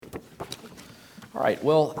All right,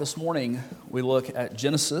 well, this morning we look at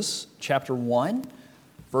Genesis chapter 1,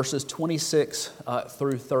 verses 26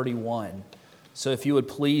 through 31. So if you would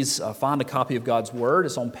please find a copy of God's Word.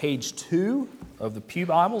 It's on page 2 of the Pew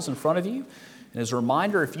Bibles in front of you. And as a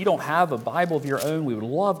reminder, if you don't have a Bible of your own, we would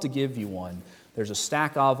love to give you one. There's a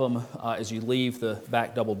stack of them as you leave the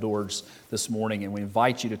back double doors this morning, and we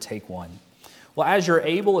invite you to take one. Well, as you're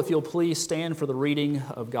able, if you'll please stand for the reading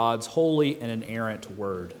of God's holy and inerrant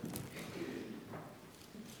Word.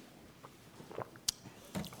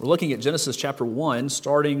 We're looking at Genesis chapter 1,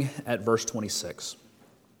 starting at verse 26.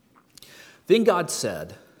 Then God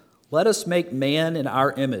said, "Let us make man in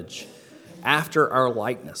our image, after our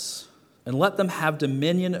likeness, and let them have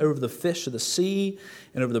dominion over the fish of the sea,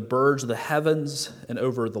 and over the birds of the heavens, and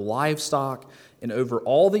over the livestock, and over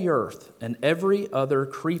all the earth, and every other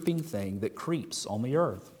creeping thing that creeps on the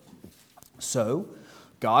earth." So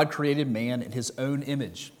God created man in his own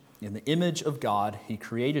image. In the image of God, he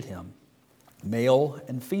created him. Male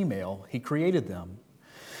and female, he created them.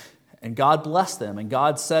 And God blessed them, and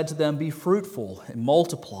God said to them, "Be fruitful and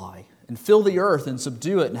multiply, and fill the earth and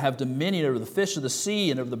subdue it, and have dominion over the fish of the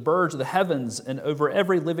sea, and over the birds of the heavens, and over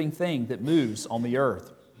every living thing that moves on the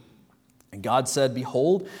earth." And God said,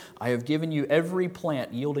 "Behold, I have given you every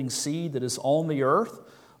plant yielding seed that is on the earth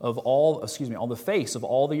on the face of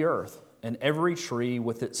all the earth, and every tree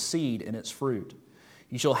with its seed and its fruit.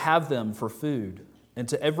 You shall have them for food. And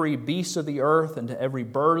to every beast of the earth, and to every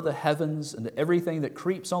bird of the heavens, and to everything that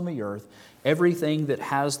creeps on the earth, everything that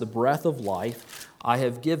has the breath of life, I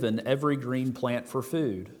have given every green plant for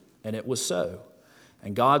food." And it was so.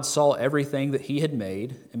 And God saw everything that he had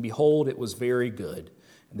made, and behold, it was very good.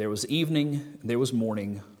 And there was evening, and there was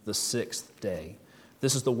morning, the sixth day.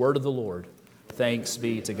 This is the word of the Lord. Thanks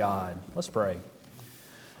be to God. Let's pray.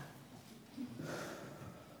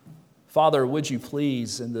 Father, would you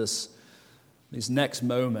please, in these next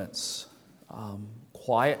moments,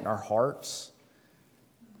 quieten our hearts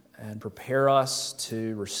and prepare us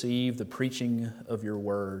to receive the preaching of your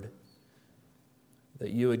word,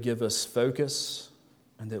 that you would give us focus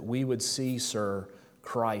and that we would see, Sir,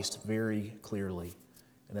 Christ very clearly.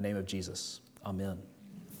 In the name of Jesus, amen.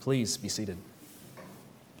 Please be seated.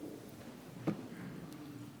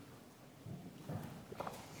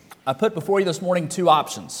 I put before you this morning two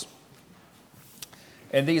options.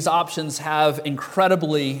 And these options have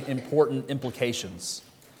incredibly important implications.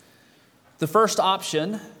 The first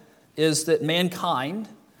option is that mankind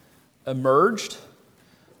emerged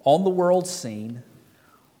on the world scene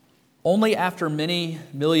only after many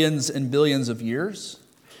millions and billions of years,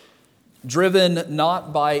 driven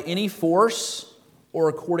not by any force or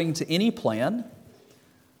according to any plan,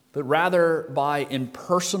 but rather by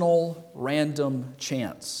impersonal random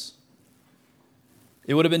chance.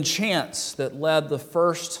 It would have been chance that led the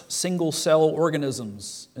first single-cell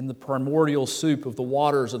organisms in the primordial soup of the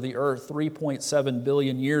waters of the earth 3.7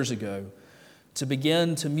 billion years ago to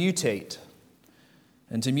begin to mutate,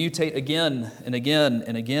 and to mutate again and again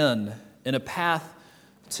and again in a path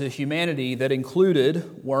to humanity that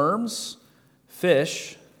included worms,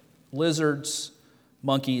 fish, lizards,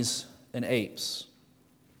 monkeys, and apes.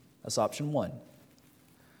 That's option one.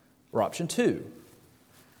 Or option two,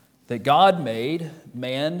 that God made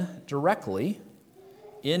man directly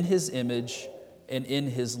in his image and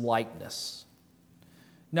in his likeness.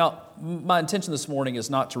 Now, my intention this morning is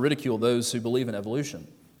not to ridicule those who believe in evolution.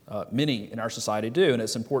 Many in our society do, and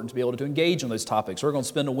it's important to be able to engage on those topics. We're going to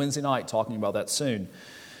spend a Wednesday night talking about that soon.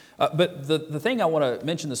 But the thing I want to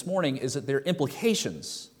mention this morning is that there are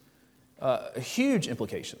implications, huge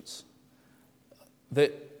implications,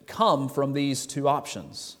 that come from these two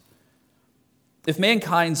options. If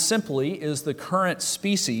mankind simply is the current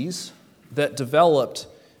species that developed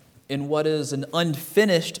in what is an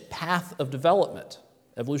unfinished path of development,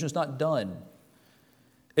 evolution is not done,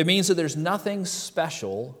 it means that there's nothing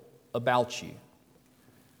special about you.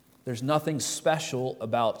 There's nothing special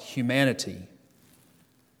about humanity.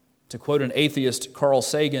 To quote an atheist, Carl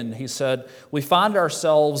Sagan, he said, "We find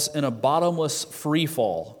ourselves in a bottomless free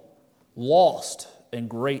fall, lost in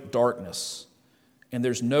great darkness, and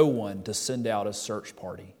there's no one to send out a search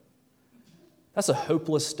party." That's a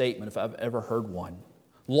hopeless statement if I've ever heard one.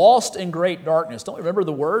 Lost in great darkness. Don't you remember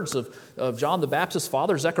the words of John the Baptist's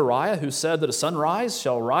father, Zechariah, who said that a sunrise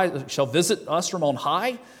shall visit us from on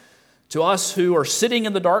high, to us who are sitting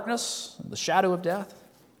in the darkness, the shadow of death?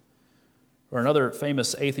 Or another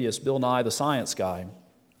famous atheist, Bill Nye, the science guy,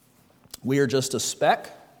 "We are just a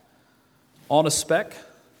speck on a speck,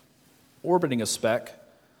 orbiting a speck,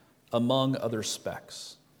 among other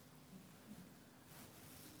specks."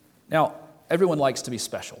 Now, everyone likes to be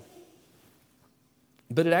special.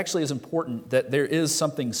 but it actually is important that there is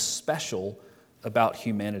something special about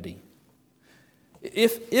humanity.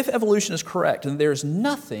 If evolution is correct, then there's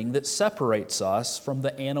nothing that separates us from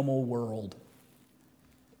the animal world.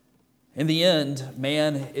 In the end,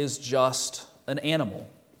 man is just an animal,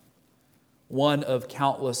 one of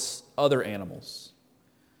countless other animals.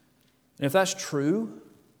 And if that's true,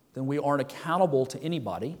 then we aren't accountable to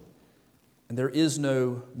anybody, and there is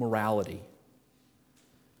no morality.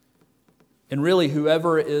 And really,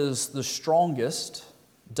 whoever is the strongest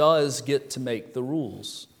does get to make the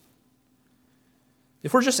rules.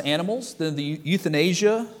 If we're just animals, then the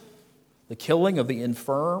euthanasia, the killing of the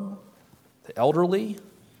infirm, the elderly,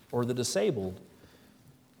 or the disabled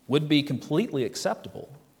would be completely acceptable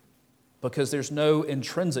because there's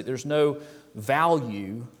no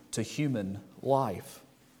value to human life.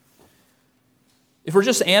 If we're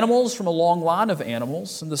just animals from a long line of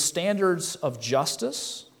animals, and the standards of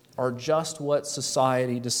justice are just what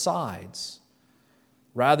society decides,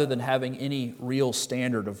 rather than having any real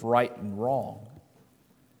standard of right and wrong.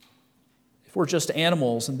 If we're just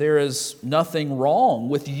animals, and there is nothing wrong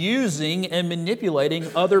with using and manipulating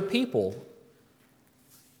other people.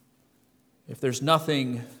 If there's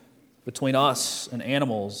nothing between us and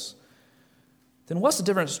animals, then what's the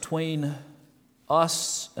difference between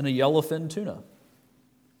us and a yellowfin tuna?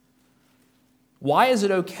 Why is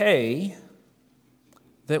it okay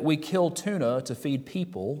that we kill tuna to feed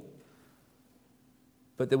people,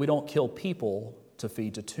 but that we don't kill people to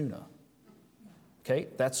feed to tuna? Okay,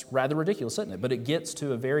 that's rather ridiculous, isn't it? But it gets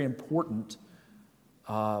to a very important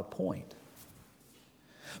point.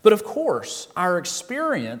 But of course, our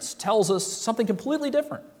experience tells us something completely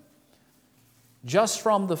different. Just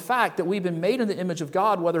from the fact that we've been made in the image of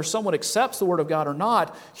God, whether someone accepts the Word of God or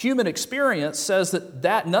not, human experience says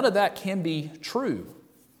that none of that can be true.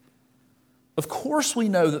 Of course we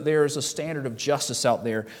know that there is a standard of justice out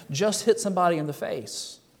there. Just hit somebody in the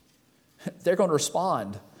face. They're going to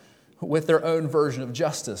respond with their own version of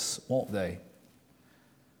justice, won't they?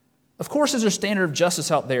 Of course there's a standard of justice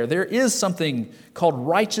out there. There is something called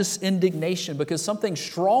righteous indignation because something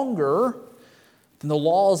stronger than the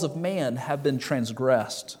laws of man have been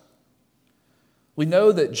transgressed. We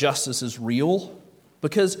know that justice is real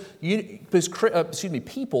because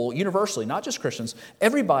people universally, not just Christians,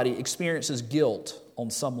 everybody experiences guilt on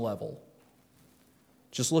some level.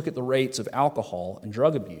 Just look at the rates of alcohol and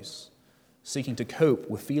drug abuse, seeking to cope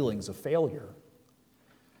with feelings of failure.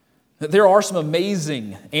 There are some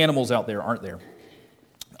amazing animals out there, aren't there?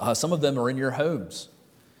 Some of them are in your homes.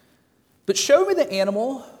 But show me the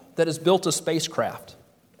animal that has built a spacecraft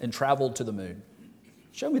and traveled to the moon.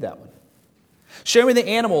 Show me that one. Show me the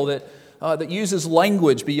animal that uses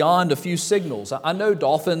language beyond a few signals. I know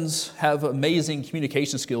dolphins have amazing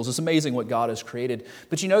communication skills. It's amazing what God has created.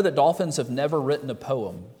 But you know that dolphins have never written a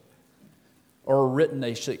poem or written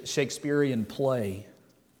a Shakespearean play.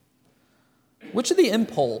 Which of the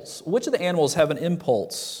animals have an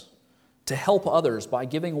impulse to help others by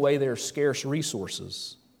giving away their scarce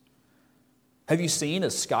resources? Have you seen a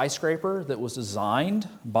skyscraper that was designed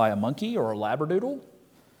by a monkey or a labradoodle?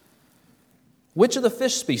 Which of the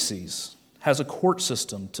fish species has a court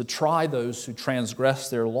system to try those who transgress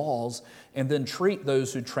their laws and then treat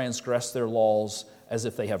those who transgress their laws as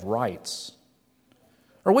if they have rights?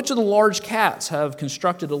 Or which of the large cats have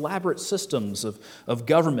constructed elaborate systems of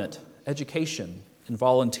government, education, and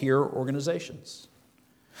volunteer organizations?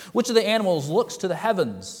 Which of the animals looks to the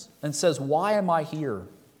heavens and says, "Why am I here?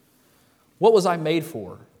 What was I made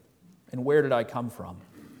for? And where did I come from?"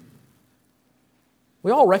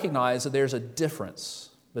 We all recognize that there's a difference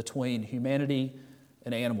between humanity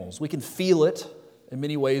and animals. We can feel it in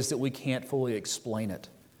many ways that we can't fully explain it.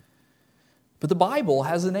 But the Bible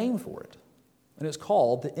has a name for it, and it's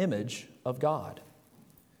called the image of God.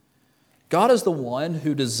 God is the one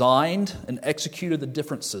who designed and executed the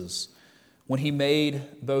differences when He made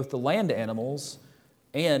both the land animals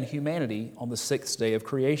and humanity on the sixth day of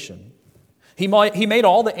creation. He made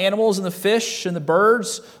all the animals and the fish and the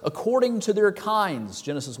birds according to their kinds,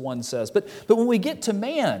 Genesis 1 says. But when we get to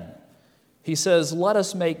man, He says, "Let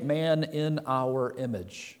us make man in our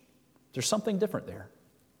image." There's something different there.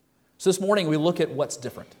 So this morning we look at what's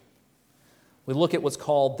different. We look at what's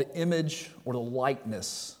called the image or the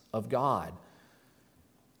likeness of God.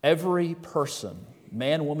 Every person,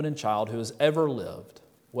 man, woman, and child who has ever lived,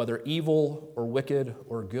 whether evil or wicked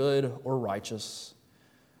or good or righteous,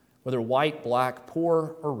 whether white, black,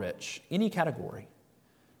 poor, or rich, any category,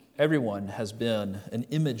 everyone has been an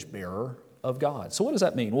image bearer of God. So what does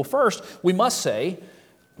that mean? Well, first, we must say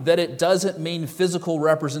that it doesn't mean physical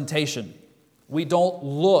representation. We don't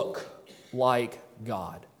look like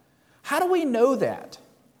God. How do we know that?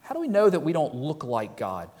 How do we know that we don't look like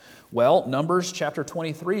God? Well, Numbers chapter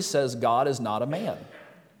 23 says God is not a man.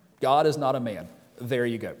 God is not a man. There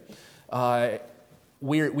you go.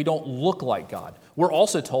 We don't look like God. We're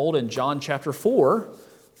also told in John chapter 4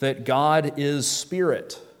 that God is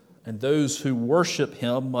spirit, and those who worship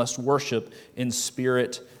him must worship in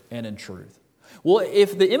spirit and in truth. Well,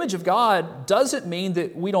 if the image of God doesn't mean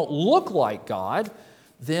that we don't look like God,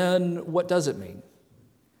 then what does it mean?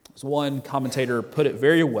 As one commentator put it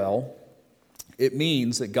very well, it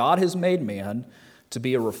means that God has made man to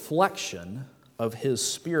be a reflection of his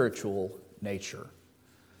spiritual nature.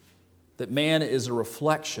 That man is a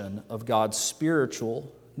reflection of God's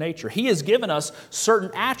spiritual nature. He has given us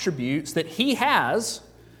certain attributes that he has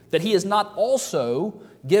not also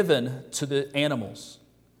given to the animals.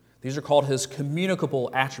 These are called his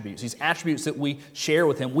communicable attributes, these attributes that we share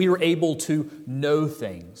with him. We are able to know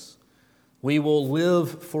things. We will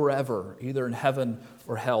live forever, either in heaven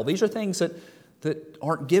or hell. These are things that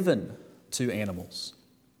aren't given to animals.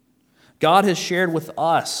 God has shared with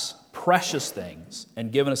us precious things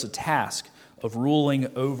and given us a task of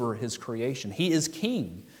ruling over his creation. He is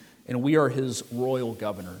king, and we are his royal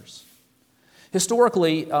governors.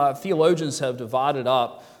 Historically, theologians have divided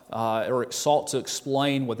up or sought to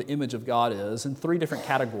explain what the image of God is in three different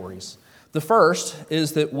categories. The first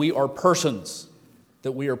is that we are persons.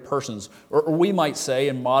 That we are persons. Or we might say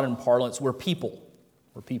in modern parlance, we're people.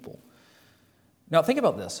 We're people. Now think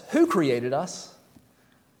about this. Who created us?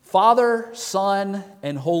 Father, Son,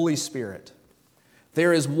 and Holy Spirit.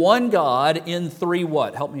 There is one God in three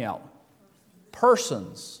what? Help me out.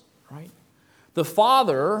 Persons, right? The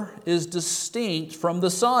Father is distinct from the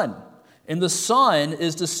Son, and the Son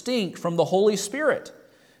is distinct from the Holy Spirit.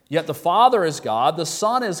 Yet the Father is God, the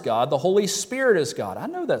Son is God, the Holy Spirit is God. I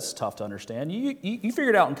know that's tough to understand. You figure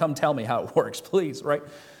it out and come tell me how it works, please, right?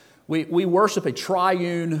 We worship a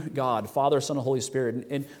triune God, Father, Son, and Holy Spirit.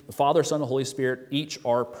 And the Father, Son, and Holy Spirit each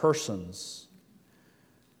are persons.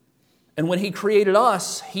 And when he created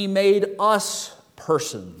us, he made us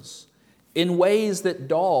persons in ways that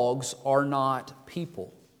dogs are not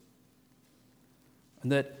people.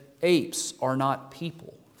 And that apes are not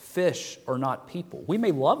people. Fish are not people. We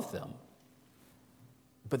may love them,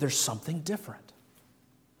 but there's something different.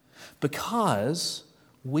 Because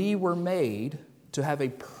we were made to have a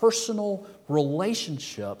personal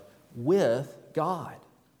relationship with God.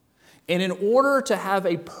 And in order to have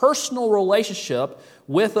a personal relationship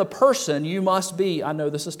with a person, you must be, I know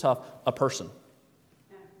this is tough, a person.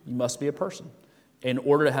 You must be a person in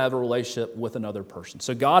order to have a relationship with another person.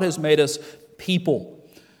 So God has made us people.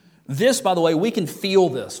 This, by the way, we can feel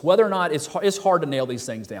this. Whether or not it's hard to nail these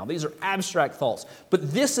things down. These are abstract thoughts.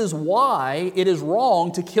 But this is why it is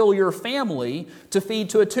wrong to kill your family to feed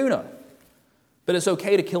to a tuna. But it's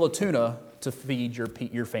okay to kill a tuna to feed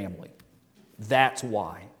your family. That's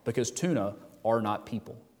why. Because tuna are not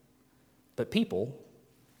people. But people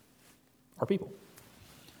are people.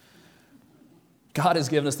 God has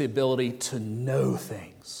given us the ability to know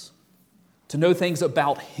things. To know things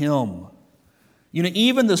about Him. You know,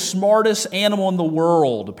 even the smartest animal in the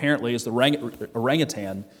world, apparently, is the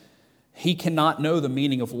orangutan. He cannot know the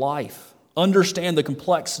meaning of life, understand the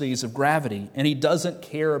complexities of gravity, and he doesn't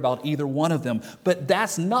care about either one of them. But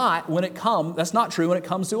that's not true when it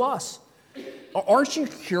comes to us. Aren't you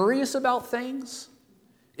curious about things?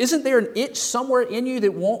 Isn't there an itch somewhere in you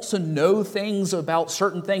that wants to know things about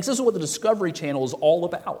certain things? This is what the Discovery Channel is all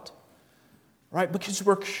about. Right? Because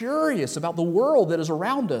we're curious about the world that is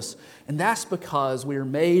around us. And that's because we are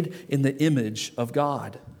made in the image of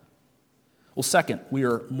God. Well, second, we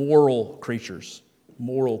are moral creatures.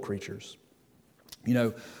 Moral creatures. You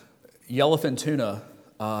know, yellowfin tuna,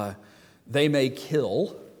 they may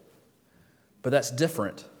kill, but that's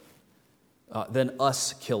different than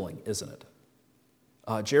us killing, isn't it?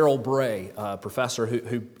 Gerald Bray, a professor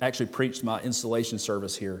who actually preached my installation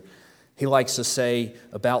service here, he likes to say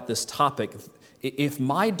about this topic, if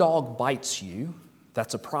my dog bites you,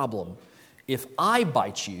 that's a problem. If I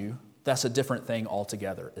bite you, that's a different thing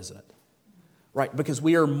altogether, isn't it? Right? Because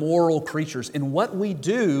we are moral creatures, and what we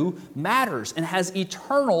do matters and has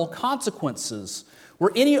eternal consequences.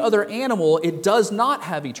 Where any other animal, it does not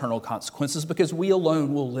have eternal consequences because we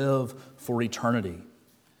alone will live for eternity.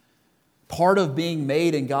 Part of being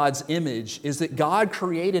made in God's image is that God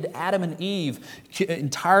created Adam and Eve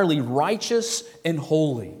entirely righteous and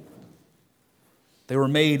holy. They were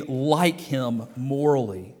made like Him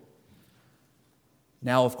morally.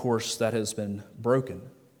 Now, of course, that has been broken.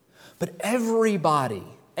 But everybody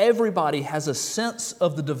has a sense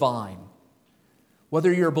of the divine.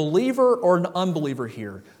 whether you're a believer or an unbeliever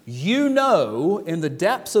here, you know in the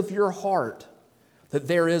depths of your heart that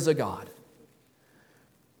there is a God.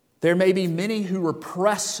 There may be many who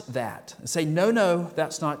repress that and say, no,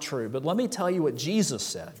 that's not true. But let me tell you what Jesus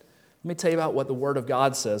said. Let me tell you about what the Word of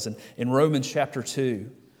God says in Romans chapter 2,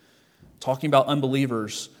 talking about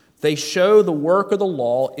unbelievers. They show the work of the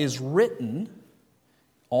law is written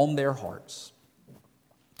on their hearts.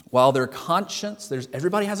 While their conscience,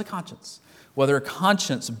 everybody has a conscience, while their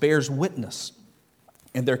conscience bears witness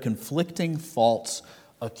and their conflicting thoughts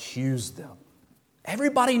accuse them.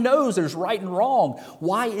 Everybody knows there's right and wrong.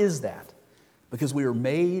 Why is that? Because we are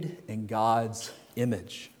made in God's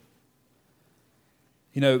image.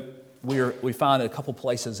 You know, we find a couple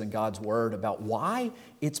places in God's Word about why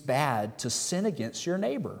it's bad to sin against your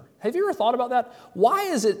neighbor. Have you ever thought about that? Why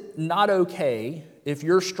is it not okay if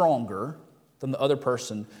you're stronger than the other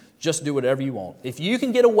person, just do whatever you want? If you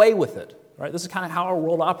can get away with it, right? This is kind of how our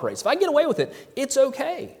world operates. If I get away with it, it's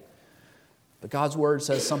okay. But God's Word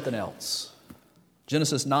says something else.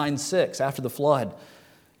 Genesis 9:6, after the flood,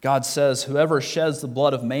 God says, whoever sheds the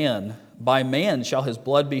blood of man, by man shall his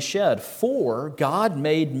blood be shed. For God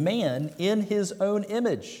made man in his own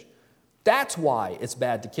image. That's why it's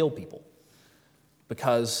bad to kill people.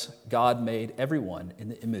 Because God made everyone in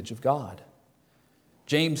the image of God.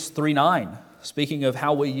 James 3:9, speaking of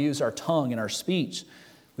how we use our tongue and our speech,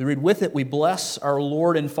 we read, with it we bless our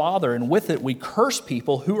Lord and Father, and with it we curse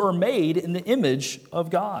people who are made in the image of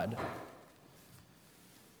God.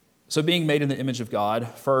 So being made in the image of God,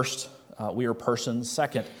 first, we are persons.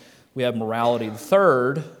 Second, we have morality. The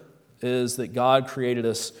third is that God created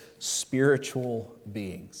us spiritual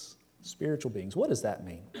beings. Spiritual beings. What does that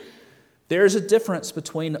mean? There's a difference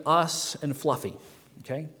between us and Fluffy,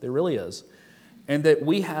 okay? There really is. And that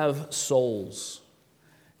we have souls.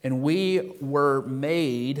 And we were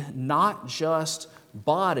made not just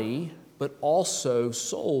body, but also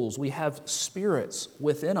souls. We have spirits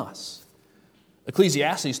within us.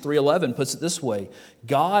 Ecclesiastes 3:11 puts it this way: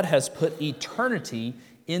 God has put eternity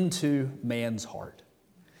into man's heart.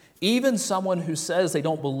 Even someone who says they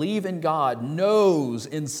don't believe in God knows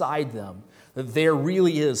inside them that there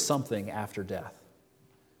really is something after death,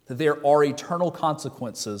 that there are eternal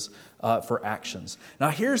consequences for actions. Now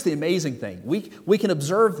here's the amazing thing. We can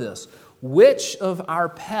observe this. Which of our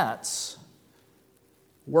pets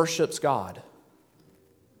worships God?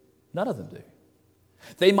 None of them do.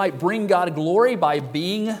 They might bring God glory by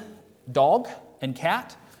being dog and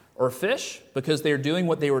cat or fish because they're doing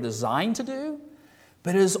what they were designed to do,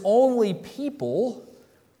 but it is only people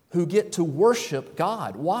who get to worship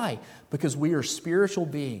God. Why? Because we are spiritual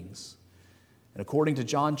beings. And according to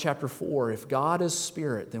John chapter 4, if God is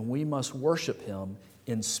spirit, then we must worship Him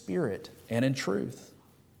in spirit and in truth.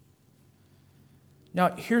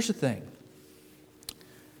 Now, here's the thing.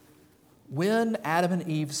 When Adam and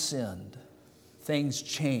Eve sinned, things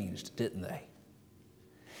changed, didn't they?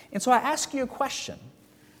 And so I ask you a question.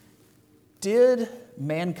 Did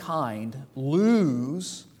mankind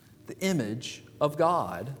lose the image of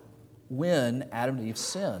God when Adam and Eve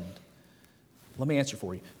sinned? Let me answer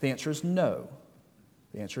for you. The answer is no.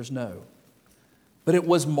 The answer is no. But it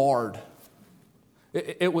was marred.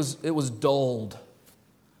 It was dulled.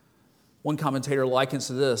 One commentator likens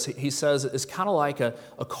to this. He says it's kind of like a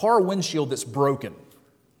car windshield that's broken.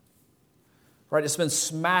 Right? It's been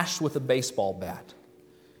smashed with a baseball bat.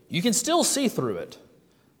 You can still see through it,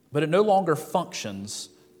 but it no longer functions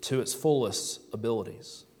to its fullest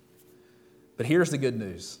abilities. But here's the good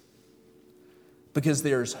news. Because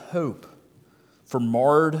there's hope for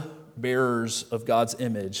marred bearers of God's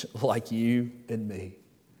image like you and me.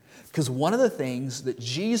 Because one of the things that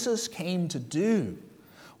Jesus came to do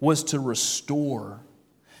was to restore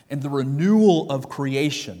and the renewal of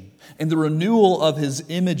creation and the renewal of His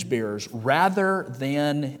image bearers rather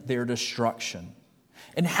than their destruction.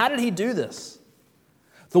 And how did He do this?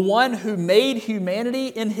 The one who made humanity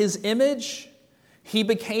in His image, He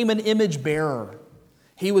became an image bearer.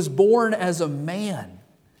 He was born as a man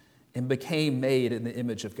and became made in the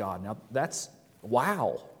image of God. Now that's,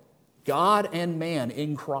 wow. God and man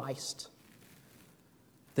in Christ.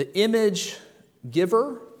 The image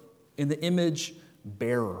giver and the image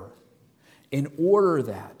bearer, in order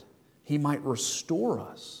that He might restore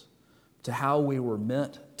us to how we were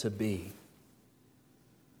meant to be.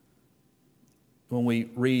 When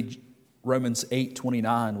we read Romans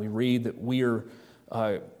 8:29, we read that we are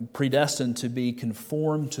predestined to be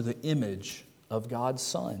conformed to the image of God's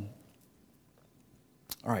Son.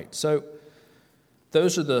 All right, so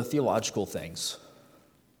those are the theological things.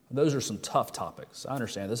 Those are some tough topics. I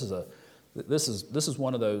understand this is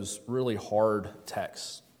one of those really hard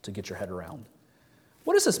texts to get your head around.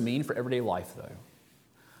 What does this mean for everyday life,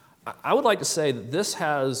 though? I would like to say that this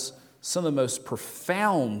has some of the most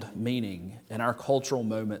profound meaning in our cultural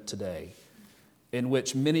moment today, in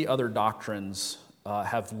which many other doctrines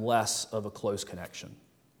have less of a close connection.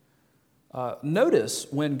 Notice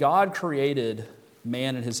when God created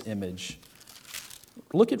man in his image,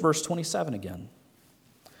 look at verse 27 again.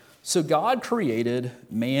 So God created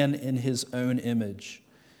man in his own image.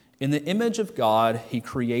 In the image of God, he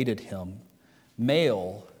created him.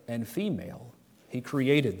 Male and female, he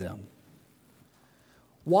created them.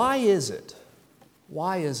 Why is it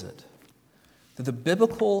that the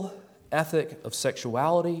biblical ethic of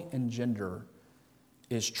sexuality and gender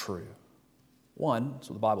is true? One, that's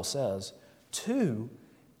what the Bible says. Two,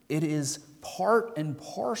 it is part and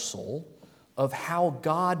parcel of how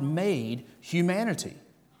God made humanity.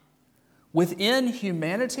 Within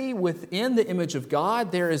humanity, within the image of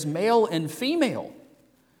God, there is male and female.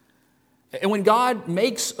 And when God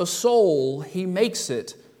makes a soul, he makes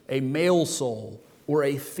it a male soul or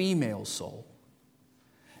a female soul.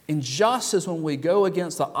 And just as when we go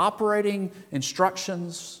against the operating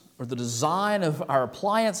instructions or the design of our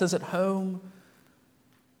appliances at home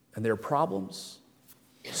and there are problems,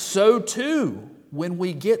 so too when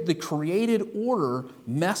we get the created order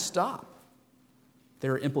messed up,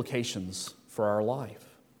 there are implications for our life.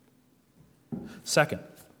 Second,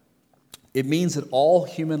 it means that all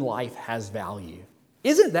human life has value.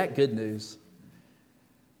 Isn't that good news?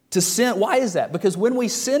 To sin, why is that? Because when we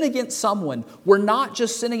sin against someone, we're not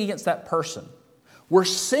just sinning against that person. We're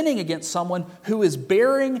sinning against someone who is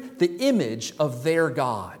bearing the image of their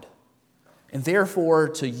God. And therefore,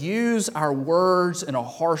 to use our words in a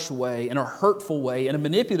harsh way, in a hurtful way, in a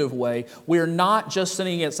manipulative way, we are not just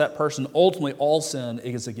sinning against that person. Ultimately, all sin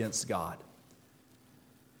is against God.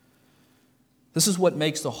 This is what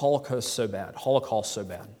makes the Holocaust so bad,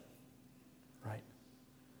 right?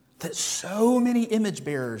 That so many image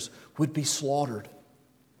bearers would be slaughtered.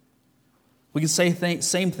 We can say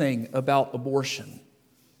same thing about abortion.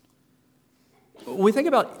 We think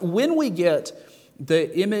about when we get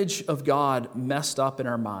the image of God messed up in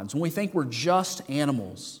our minds, when we think we're just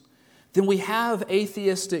animals, then we have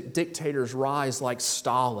atheistic dictators rise like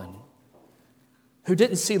Stalin, who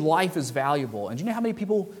didn't see life as valuable. And do you know how many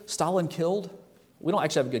people Stalin killed? We don't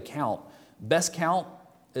actually have a good count. Best count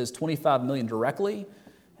is 25 million directly,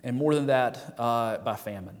 and more than that by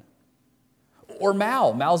famine. Or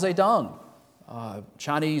Mao Zedong,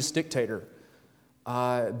 Chinese dictator.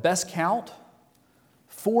 Best count,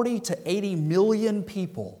 40 to 80 million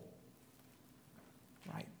people,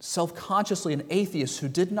 right? Self-consciously an atheist who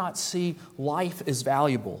did not see life as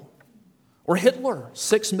valuable. Or Hitler,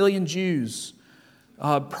 6 million Jews.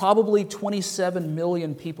 Probably 27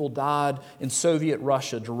 million people died in Soviet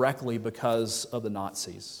Russia directly because of the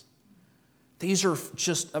Nazis. These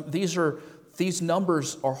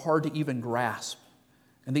numbers are hard to even grasp.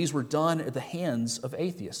 And these were done at the hands of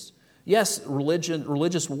atheists. Yes,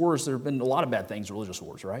 religious wars, there have been a lot of bad things in religious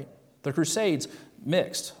wars, right? The Crusades,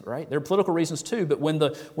 mixed, right? There are political reasons too, but when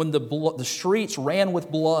the streets ran with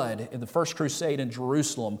blood in the First Crusade in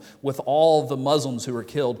Jerusalem with all the Muslims who were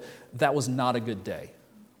killed, that was not a good day,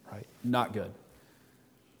 right? Not good.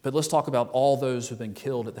 But let's talk about all those who have been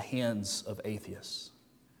killed at the hands of atheists.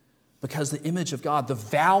 Because the image of God, the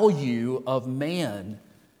value of man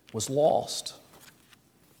was lost.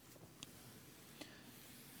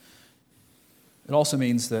 It also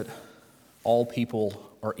means that all people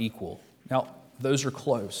are equal. Now, those are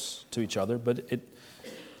close to each other, but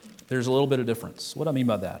there's a little bit of difference. What do I mean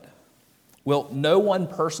by that? Well, no one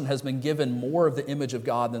person has been given more of the image of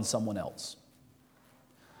God than someone else.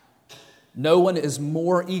 No one is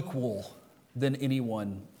more equal than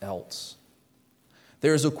anyone else.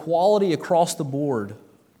 There is equality across the board.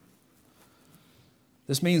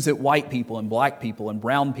 This means that white people and black people and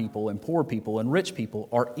brown people and poor people and rich people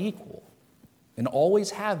are equal and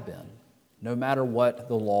always have been, no matter what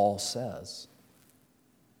the law says.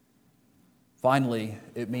 Finally,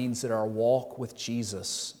 it means that our walk with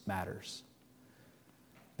Jesus matters.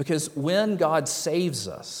 Because when God saves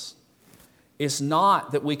us, it's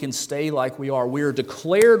not that we can stay like we are. We are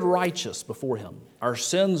declared righteous before Him. Our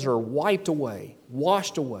sins are wiped away,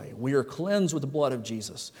 washed away. We are cleansed with the blood of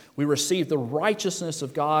Jesus. We receive the righteousness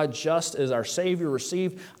of God just as our Savior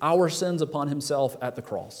received our sins upon Himself at the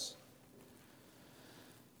cross.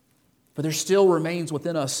 But there still remains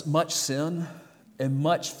within us much sin and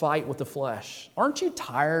much fight with the flesh. Aren't you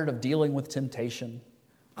tired of dealing with temptation?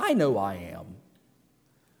 I know I am.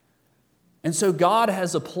 And so God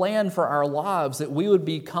has a plan for our lives that we would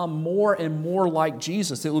become more and more like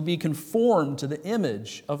Jesus, that would be conformed to the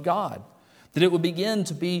image of God. that it would begin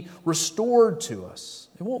to be restored to us.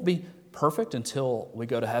 It won't be perfect until we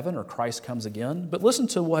go to heaven or Christ comes again. But listen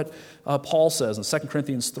to what Paul says in 2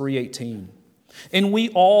 Corinthians 3:18. And we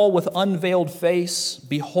all with unveiled face,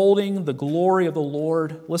 beholding the glory of the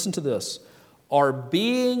Lord, listen to this, are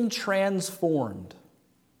being transformed.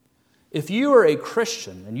 If you are a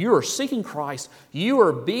Christian and you are seeking Christ, you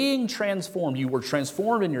are being transformed. You were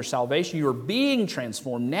transformed in your salvation. You are being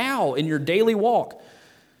transformed now in your daily walk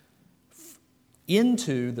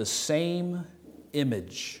into the same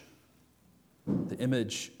image, the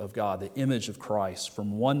image of God, the image of Christ,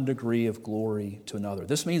 from one degree of glory to another.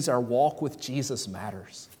 This means our walk with Jesus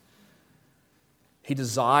matters. He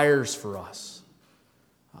desires for us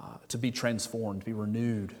to be transformed, to be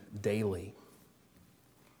renewed daily.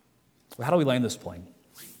 Well, how do we land this plane?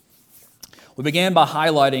 We began by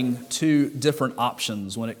highlighting two different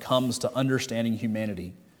options when it comes to understanding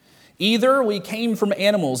humanity. Either we came from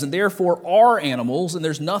animals and therefore are animals and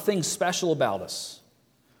there's nothing special about us,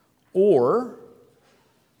 or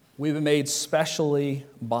we've been made specially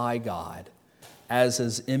by God as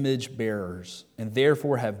His image bearers and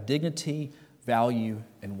therefore have dignity, value,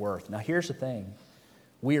 and worth. Now here's the thing.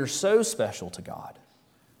 We are so special to God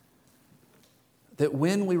that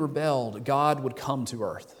when we rebelled, God would come to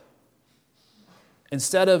earth.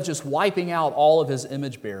 Instead of just wiping out all of His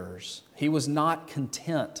image bearers, He was not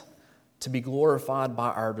content to be glorified by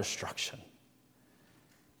our destruction,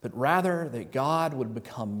 but rather that God would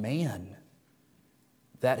become man,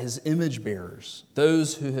 that His image bearers,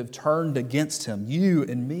 those who have turned against Him, you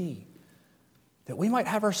and me, that we might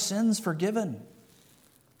have our sins forgiven,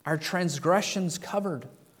 our transgressions covered,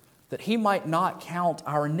 that He might not count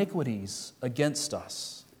our iniquities against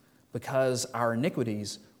us, because our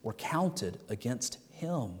iniquities were counted against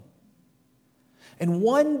Him. And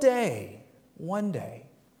one day,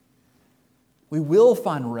 we will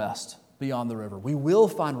find rest beyond the river. We will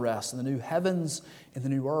find rest in the new heavens and the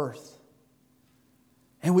new earth.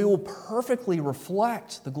 And we will perfectly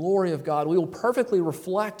reflect the glory of God. We will perfectly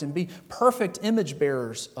reflect and be perfect image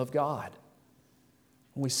bearers of God.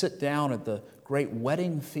 When we sit down at the great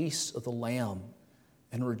wedding feast of the Lamb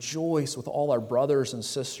and rejoice with all our brothers and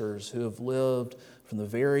sisters who have lived from the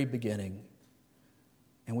very beginning.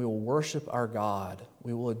 And we will worship our God.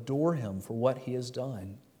 We will adore Him for what He has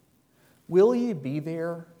done. Will you be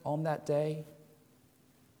there on that day?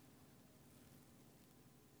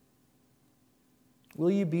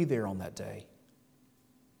 Will you be there on that day?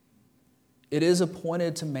 It is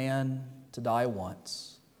appointed to man to die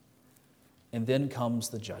once, and then comes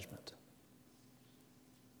the judgment.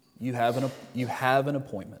 You have an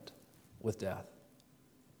appointment with death.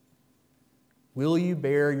 Will you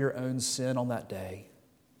bear your own sin on that day,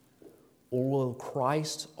 or will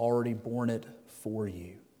Christ already borne it for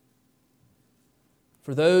you?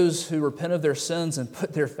 For those who repent of their sins and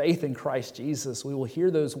put their faith in Christ Jesus, we will hear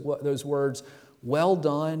those words, "Well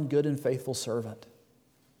done, good and faithful servant."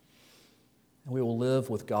 And we will live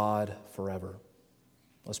with God forever.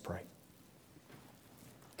 Let's pray.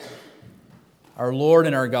 Our Lord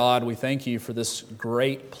and our God, we thank You for this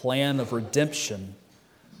great plan of redemption,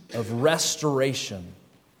 of restoration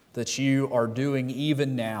that You are doing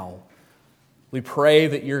even now. We pray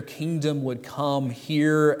that Your kingdom would come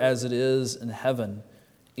here as it is in heaven,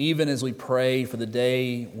 even as we pray for the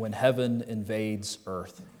day when heaven invades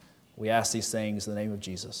earth. We ask these things in the name of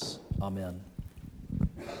Jesus. Amen.